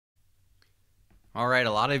All right,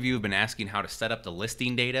 a lot of you have been asking how to set up the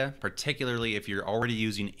listing data, particularly if you're already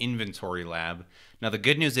using InventoryLab. Now, the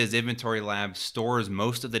good news is InventoryLab stores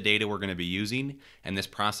most of the data we're going to be using, and this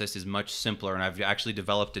process is much simpler. And I've actually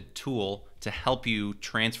developed a tool to help you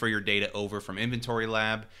transfer your data over from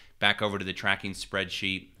InventoryLab back over to the tracking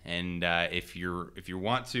spreadsheet. And if you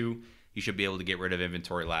want to, you should be able to get rid of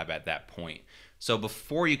InventoryLab at that point. So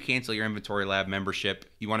before you cancel your InventoryLab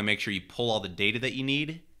membership, you want to make sure you pull all the data that you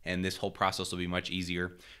need, and this whole process will be much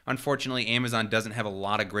easier. Unfortunately, Amazon doesn't have a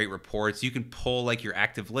lot of great reports. You can pull like your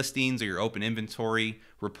active listings or your open inventory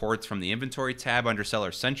reports from the inventory tab under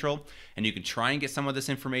Seller Central, and you can try and get some of this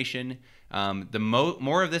information. The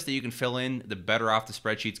more of this that you can fill in, the better off the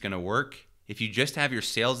spreadsheet's going to work. If you just have your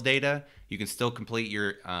sales data, you can still complete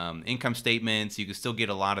your income statements. You can still get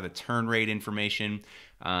a lot of the turn rate information,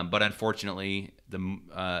 but unfortunately,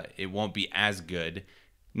 it won't be as good.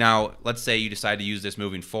 Now, let's say you decide to use this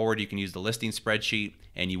moving forward. You can use the listing spreadsheet,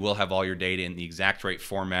 and you will have all your data in the exact right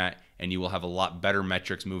format, and you will have a lot better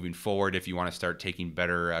metrics moving forward if you want to start taking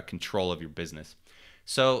better control of your business.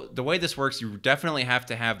 So the way this works, you definitely have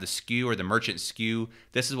to have the SKU or the merchant SKU.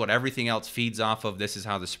 This is what everything else feeds off of. This is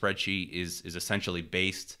how the spreadsheet is essentially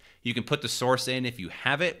based. You can put the source in if you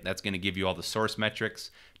have it. That's going to give you all the source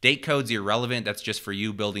metrics. Date code's irrelevant. That's just for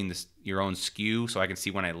you building your own SKU, so I can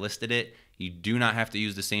see when I listed it. You do not have to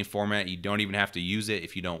use the same format. You don't even have to use it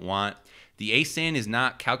if you don't want. The ASIN is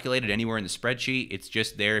not calculated anywhere in the spreadsheet. It's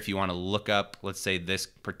just there if you want to look up, let's say, this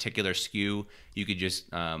particular SKU. You could just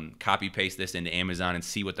copy paste this into Amazon and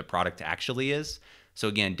see what the product actually is. So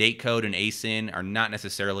again, date code and ASIN are not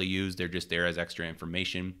necessarily used. They're just there as extra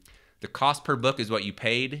information. The cost per book is what you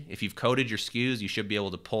paid. If you've coded your SKUs, you should be able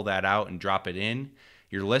to pull that out and drop it in.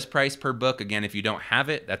 Your list price per book, again, if you don't have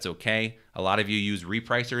it, that's okay. A lot of you use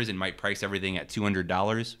repricers and might price everything at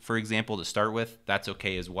 $200, for example, to start with. That's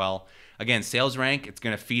okay as well. Again, sales rank, it's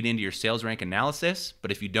going to feed into your sales rank analysis,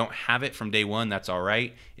 but if you don't have it from day one, that's all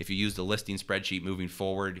right. If you use the listing spreadsheet moving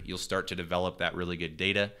forward, you'll start to develop that really good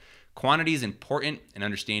data. Quantity is important in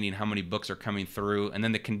understanding how many books are coming through, and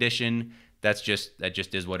then the condition, that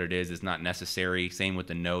just is what it is. It's not necessary. Same with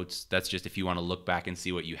the notes. That's just if you want to look back and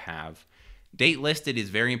see what you have. Date listed is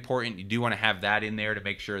very important. You do want to have that in there to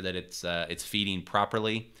make sure that it's feeding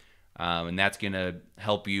properly, and that's going to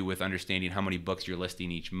help you with understanding how many books you're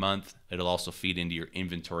listing each month. It'll also feed into your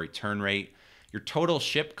inventory turn rate. Your total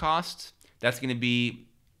ship cost, that's going to be,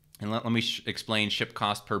 and let me explain ship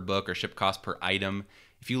cost per book or ship cost per item.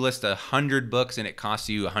 If you list 100 books and it costs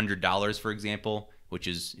you $100, for example, which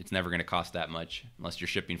is, it's never going to cost that much unless you're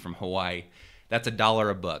shipping from Hawaii, that's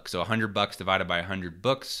 $1 a book. So 100 bucks divided by 100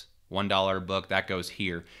 books, $1 a book, that goes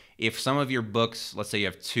here. If some of your books, let's say you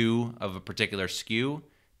have 2 of a particular SKU,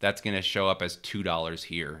 that's going to show up as $2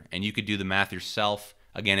 here. And you could do the math yourself.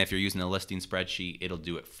 Again, if you're using a listing spreadsheet, it'll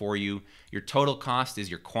do it for you. Your total cost is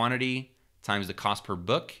your quantity times the cost per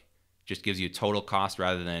book. Just gives you a total cost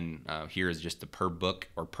rather than here is just the per book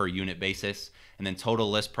or per unit basis. And then total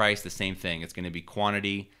list price, the same thing. It's going to be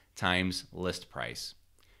quantity times list price.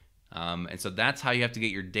 And so that's how you have to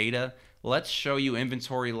get your data. Let's show you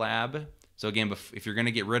InventoryLab. So again, if you're going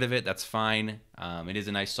to get rid of it, that's fine. It is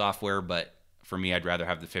a nice software, but for me, I'd rather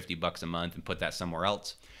have the 50 bucks a month and put that somewhere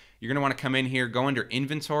else. You're going to want to come in here, go under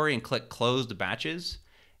Inventory and click Closed Batches.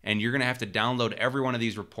 And you're going to have to download every one of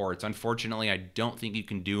these reports. Unfortunately, I don't think you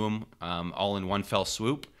can do them all in one fell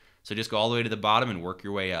swoop. So just go all the way to the bottom and work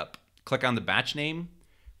your way up. Click on the batch name.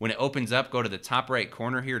 When it opens up, go to the top right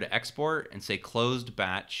corner here to export and say Closed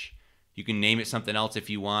Batch. You can name it something else if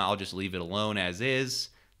you want. I'll just leave it alone as is.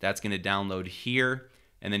 That's going to download here.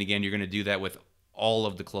 And then again, you're going to do that with all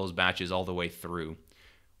of the closed batches all the way through.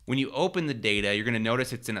 When you open the data, you're going to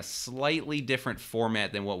notice it's in a slightly different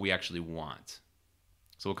format than what we actually want.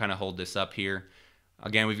 So we'll kind of hold this up here.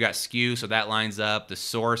 Again, we've got SKU, so that lines up. The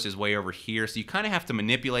source is way over here. So you kind of have to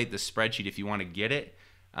manipulate the spreadsheet if you want to get it.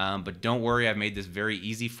 But don't worry, I've made this very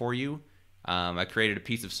easy for you. I created a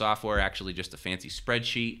piece of software, actually just a fancy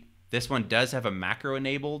spreadsheet. This one does have a macro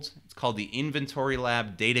enabled. It's called the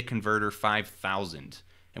InventoryLab Data Converter 5000.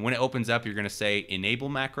 And when it opens up, you're going to say Enable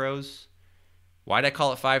Macros. Why'd I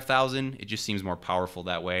call it 5000? It just seems more powerful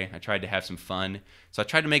that way. I tried to have some fun. So I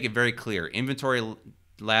tried to make it very clear.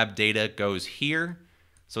 InventoryLab data goes here.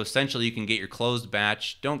 So essentially, you can get your closed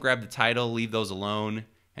batch. Don't grab the title. Leave those alone.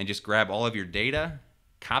 And just grab all of your data,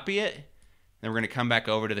 copy it. Then we're going to come back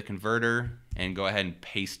over to the converter and go ahead and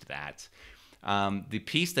paste that. The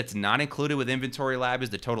piece that's not included with InventoryLab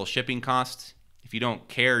is the total shipping cost. If you don't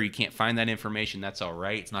care, you can't find that information, that's all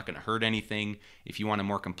right. It's not going to hurt anything. If you want a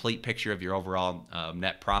more complete picture of your overall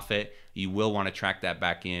net profit, you will want to track that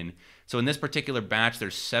back in. So in this particular batch,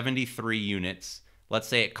 there's 73 units. Let's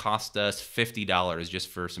say it cost us $50 just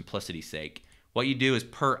for simplicity's sake. What you do is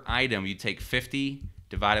per item, you take 50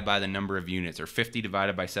 divided by the number of units, or 50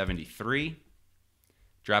 divided by 73.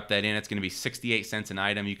 Drop that in. It's going to be 68 cents an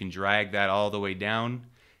item. You can drag that all the way down,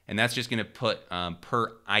 and that's just going to put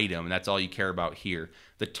per item. That's all you care about here.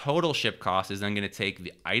 The total ship cost is then going to take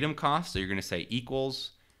the item cost. So you're going to say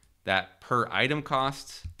equals that per item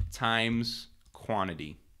cost times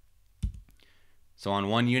quantity. So on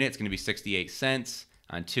 1 unit, it's going to be 68 cents.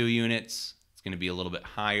 On 2 units, it's going to be a little bit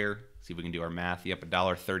higher. See if we can do our math. Yep,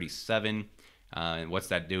 $1.37. And what's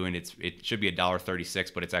that doing? It should be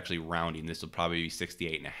 $1.36, but it's actually rounding. This will probably be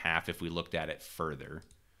 68.5 if we looked at it further.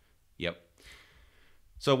 Yep.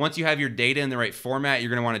 So once you have your data in the right format,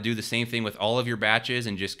 you're going to want to do the same thing with all of your batches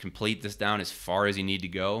and just complete this down as far as you need to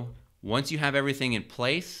go. Once you have everything in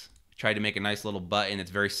place, try to make a nice little button.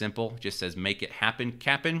 It's very simple. It just says make it happen,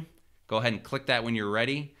 Cap'n. Go ahead and click that when you're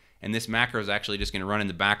ready. And this macro is actually just going to run in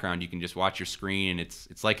the background. You can just watch your screen, and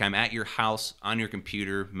it's like I'm at your house on your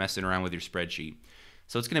computer messing around with your spreadsheet.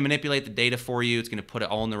 So it's going to manipulate the data for you. It's going to put it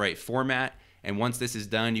all in the right format. And once this is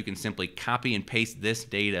done, you can simply copy and paste this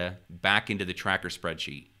data back into the tracker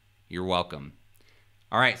spreadsheet. You're welcome.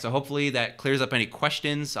 All right, so hopefully that clears up any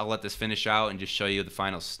questions. I'll let this finish out and just show you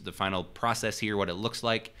the final process here, what it looks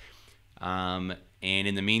like. And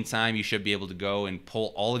in the meantime, you should be able to go and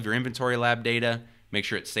pull all of your InventoryLab data. Make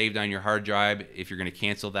sure it's saved on your hard drive if you're going to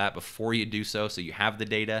cancel that before you do so you have the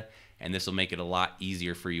data, and this will make it a lot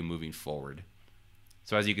easier for you moving forward.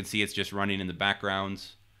 So as you can see, it's just running in the background.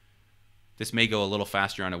 This may go a little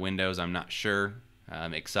faster on a Windows, I'm not sure.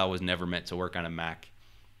 Excel was never meant to work on a Mac.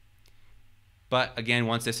 But again,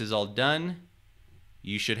 once this is all done,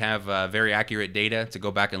 you should have very accurate data to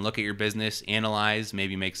go back and look at your business, analyze,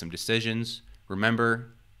 maybe make some decisions.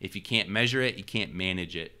 Remember, if you can't measure it, you can't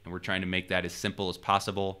manage it. And we're trying to make that as simple as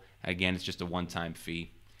possible. Again, it's just a one-time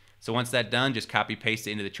fee. So once that's done, just copy paste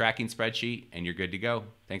it into the tracking spreadsheet and you're good to go.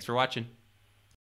 Thanks for watching.